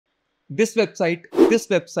this website,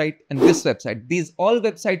 and this website. These all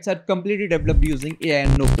websites are completely developed using AI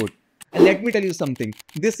and no code. And let me tell you something.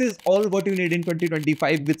 This is all what you need in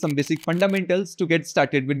 2025 with some basic fundamentals to get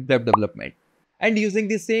started with web development. And using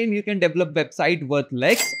the same, you can develop website worth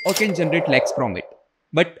lakhs or can generate lakhs from it.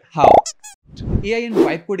 But how? AI and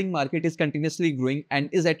vibe coding market is continuously growing and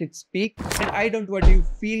is at its peak, and I don't want you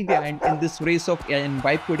feel behind in this race of AI and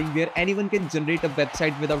vibe coding where anyone can generate a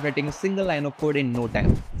website without writing a single line of code in no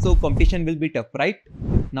time. So competition will be tough, right?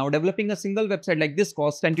 Now developing a single website like this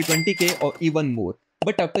costs 10 to 20k or even more.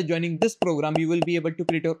 But after joining this program, you will be able to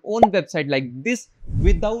create your own website like this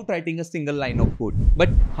without writing a single line of code. But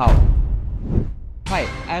how? Hi,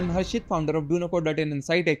 I am Harshit, founder of DoNoCode.in and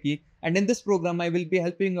SCITECHE, and in this program, I will be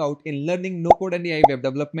helping you out in learning no-code and AI web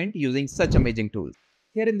development using such amazing tools.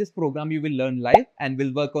 Here in this program, you will learn live and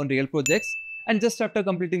will work on real projects. And just after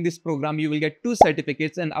completing this program, you will get 2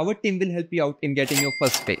 certificates and our team will help you out in getting your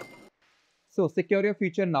first pay. So secure your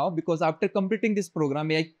future now, because after completing this program,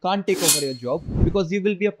 AI can't take over your job because you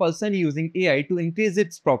will be a person using AI to increase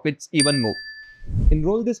its profits even more.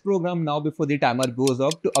 Enroll this program now before the timer goes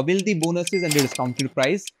up to avail the bonuses and the discounted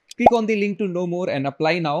price. Click on the link to know more and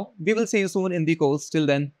apply now. We will see you soon in the course. Till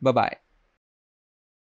then, bye-bye.